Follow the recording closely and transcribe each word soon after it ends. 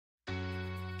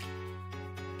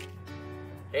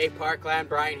Hey Parkland,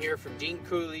 Brian here from Dean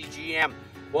Cooley GM.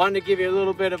 Wanted to give you a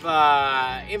little bit of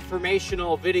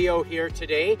informational video here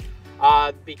today.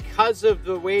 Because of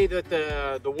the way that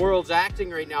the world's acting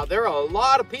right now, there are a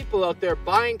lot of people out there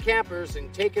buying campers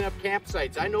and taking up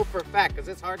campsites. I know for a fact because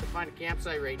it's hard to find a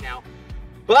campsite right now.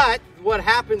 But what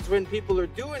happens when people are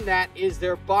doing that is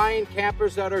they're buying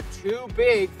campers that are too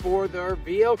big for their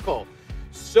vehicle.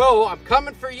 So I'm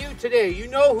coming for you today. You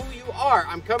know who you are.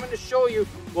 I'm coming to show you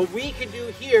what we can do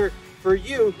here for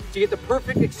you to get the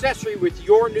perfect accessory with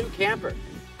your new camper.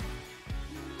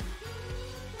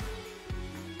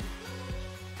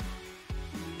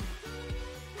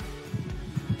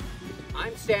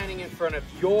 I'm standing in front of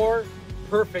your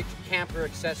perfect camper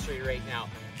accessory right now.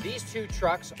 These two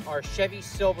trucks are Chevy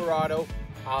Silverado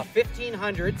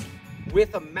 1500s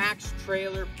with a max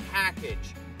trailer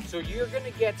package. So you're going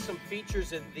to get some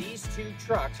features in these two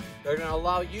trucks that are going to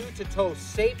allow you to tow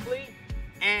safely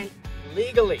and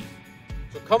legally.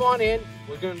 So come on in,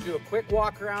 we're going to do a quick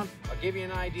walk around. I'll give you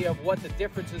an idea of what the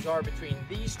differences are between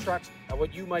these trucks and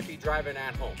what you might be driving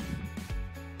at home.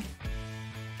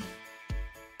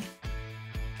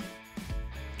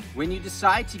 When you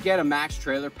decide to get a max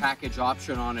trailer package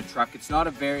option on a truck, it's not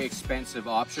a very expensive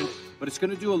option, but it's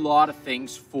going to do a lot of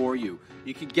things for you.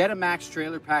 You could get a max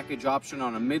trailer package option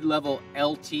on a mid-level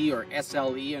LT or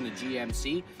SLE and a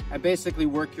GMC and basically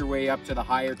work your way up to the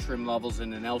higher trim levels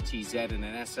in an LTZ and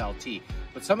an SLT.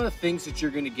 But some of the things that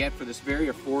you're going to get for this very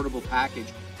affordable package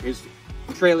is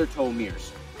trailer tow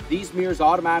mirrors. These mirrors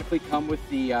automatically come with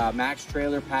the max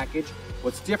trailer package.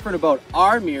 What's different about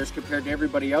our mirrors compared to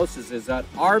everybody else's is that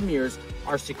our mirrors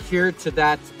are secured to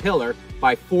that pillar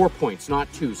by 4 points,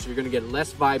 not 2. So you're going to get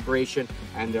less vibration,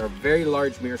 and they're a very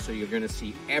large mirror, so you're going to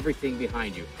see everything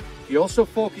behind you. You also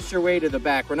focus your way to the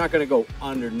back. We're not going to go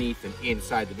underneath and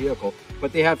inside the vehicle,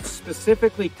 but they have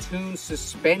specifically tuned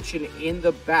suspension in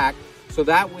the back, so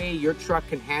that way your truck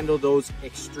can handle those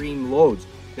extreme loads.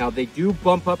 Now, they do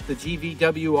bump up the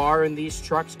GVWR in these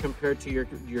trucks compared to your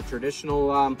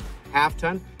traditional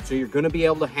half-ton, so you're going to be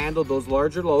able to handle those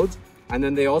larger loads. And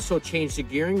then they also change the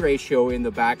gearing ratio in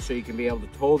the back so you can be able to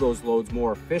tow those loads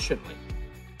more efficiently.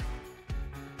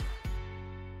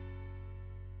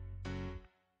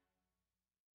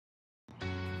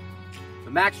 The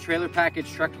max trailer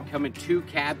package truck can come in 2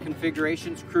 cab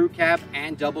configurations, crew cab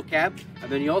and double cab.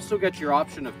 And then you also get your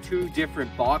option of 2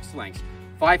 different box lengths.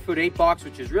 5'8" box,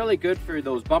 which is really good for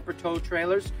those bumper tow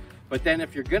trailers. But then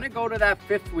if you're gonna go to that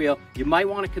 5th wheel, you might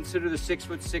wanna consider the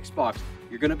 6'6" box.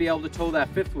 You're gonna be able to tow that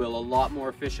 5th wheel a lot more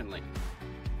efficiently.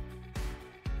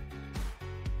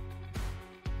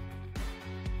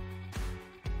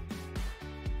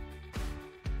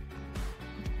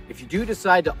 If you do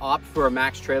decide to opt for a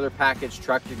max trailer package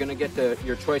truck, you're gonna get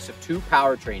your choice of 2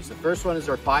 powertrains. The first one is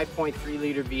our 5.3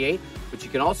 liter V8, but you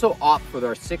can also opt for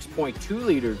our 6.2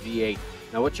 liter V8.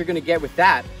 Now what you're going to get with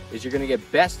that is you're going to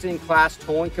get best-in-class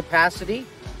towing capacity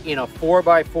in a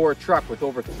 4x4 truck with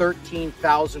over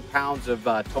 13,000 pounds of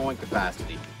towing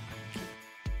capacity.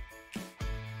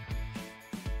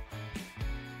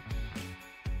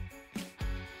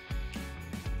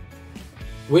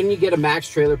 When you get a max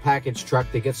trailer package truck,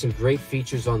 they get some great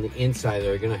features on the inside that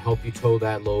are going to help you tow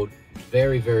that load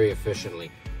very, very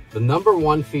efficiently. The number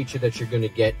one feature that you're going to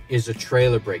get is a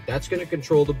trailer brake. That's going to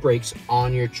control the brakes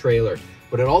on your trailer.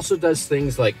 But it also does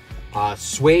things like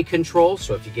sway control.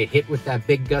 So if you get hit with that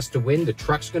big gust of wind, the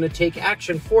truck's going to take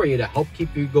action for you to help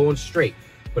keep you going straight.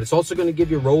 But it's also going to give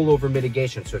you rollover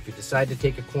mitigation. So if you decide to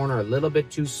take a corner a little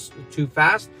bit too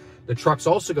fast, the truck's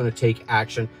also going to take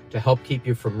action to help keep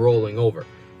you from rolling over.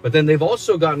 But then they've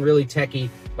also gotten really techie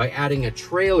by adding a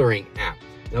trailering app.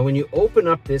 Now, when you open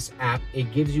up this app,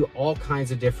 it gives you all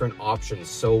kinds of different options.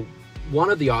 So one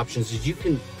of the options is you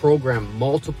can program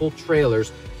multiple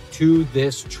trailers to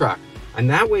this truck. And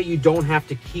that way you don't have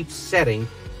to keep setting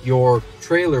your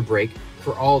trailer brake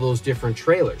for all those different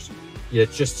trailers.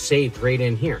 It's just saved right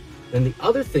in here. Then the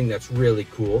other thing that's really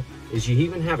cool is you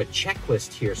even have a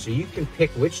checklist here. So you can pick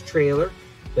which trailer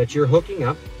that you're hooking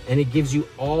up, and it gives you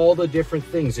all the different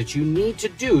things that you need to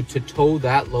do to tow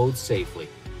that load safely.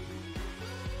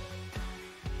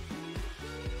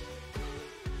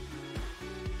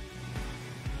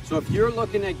 So if you're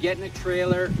looking at getting a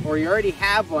trailer, or you already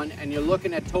have one and you're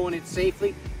looking at towing it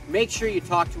safely, make sure you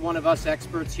talk to one of us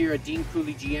experts here at Dean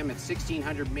Cooley GM at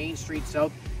 1600 Main Street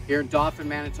South here in Dauphin,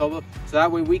 Manitoba. So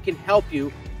that way we can help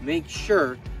you make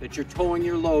sure that you're towing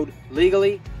your load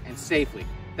legally and safely.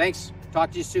 Thanks.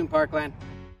 Talk to you soon, Parkland.